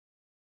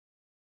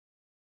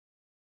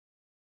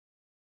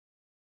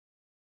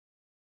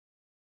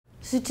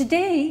So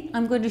today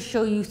I'm going to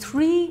show you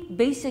 3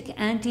 basic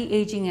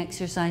anti-aging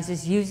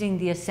exercises using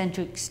the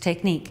Essentrics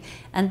technique.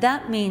 And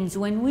that means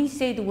when we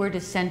say the word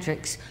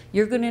Essentrics,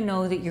 you're going to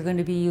know that you're going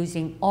to be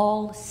using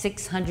all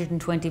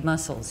 620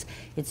 muscles.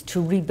 It's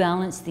to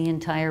rebalance the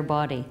entire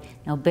body.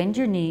 Now bend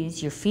your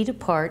knees, your feet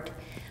apart,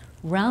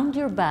 round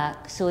your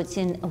back so it's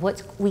in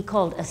what we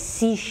call a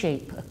C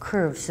shape, a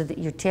curve, so that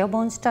your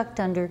tailbone's tucked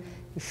under,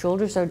 your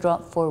shoulders are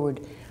dropped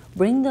forward.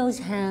 Bring those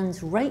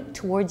hands right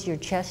towards your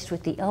chest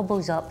with the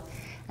elbows up,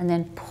 and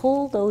then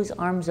pull those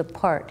arms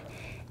apart.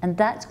 And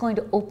that's going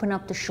to open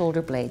up the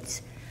shoulder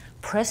blades.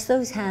 Press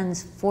those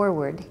hands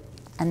forward,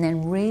 and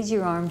then raise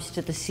your arms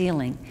to the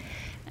ceiling.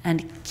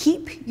 And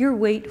keep your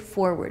weight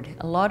forward.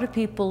 A lot of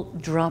people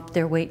drop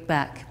their weight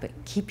back, but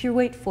keep your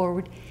weight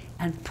forward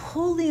and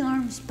pull the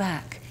arms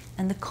back.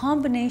 And the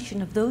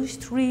combination of those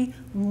 3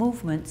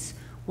 movements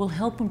will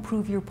help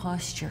improve your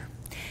posture.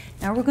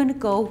 Now we're going to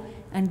go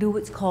and do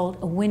what's called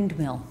a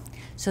windmill.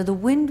 So the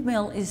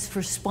windmill is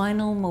for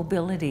spinal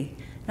mobility.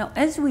 Now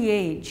as we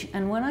age,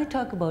 and when I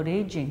talk about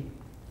aging,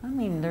 I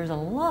mean there's a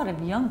lot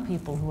of young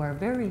people who are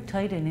very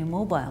tight and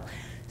immobile.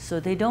 So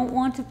they don't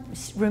want to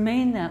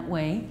remain that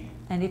way,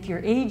 and if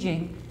you're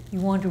aging, you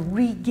want to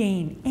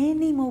regain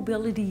any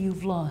mobility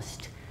you've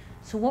lost.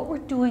 So what we're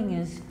doing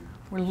is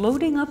we're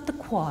loading up the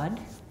quad,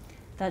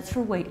 that's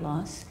for weight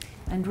loss,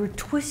 and we're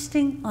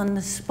twisting on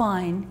the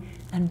spine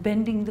and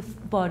bending the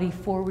body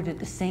forward at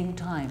the same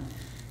time.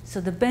 So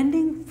the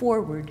bending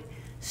forward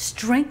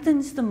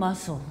strengthens the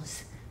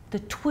muscles. The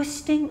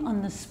twisting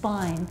on the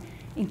spine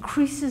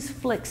increases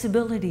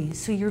flexibility,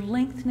 so you're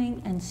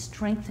lengthening and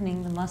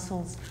strengthening the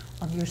muscles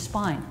of your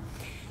spine.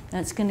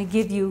 That's going to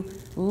give you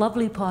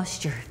lovely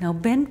posture. Now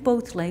bend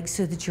both legs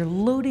so that you're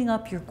loading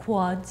up your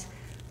quads.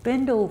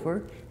 Bend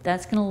over,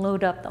 that's going to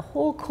load up the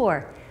whole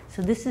core.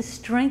 So this is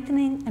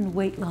strengthening and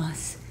weight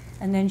loss.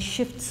 And then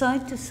shift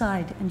side to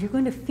side, and you're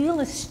going to feel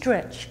a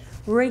stretch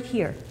right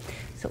here.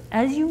 So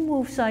as you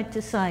move side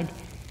to side,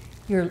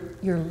 you're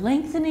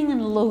lengthening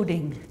and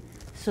loading.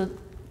 So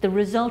the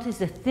result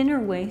is a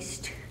thinner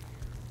waist,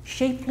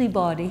 shapely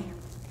body,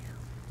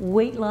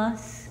 weight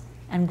loss,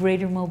 and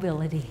greater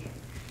mobility.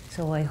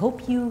 So I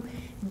hope you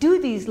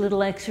do these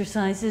little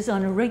exercises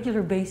on a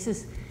regular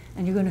basis,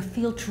 and you're going to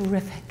feel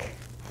terrific.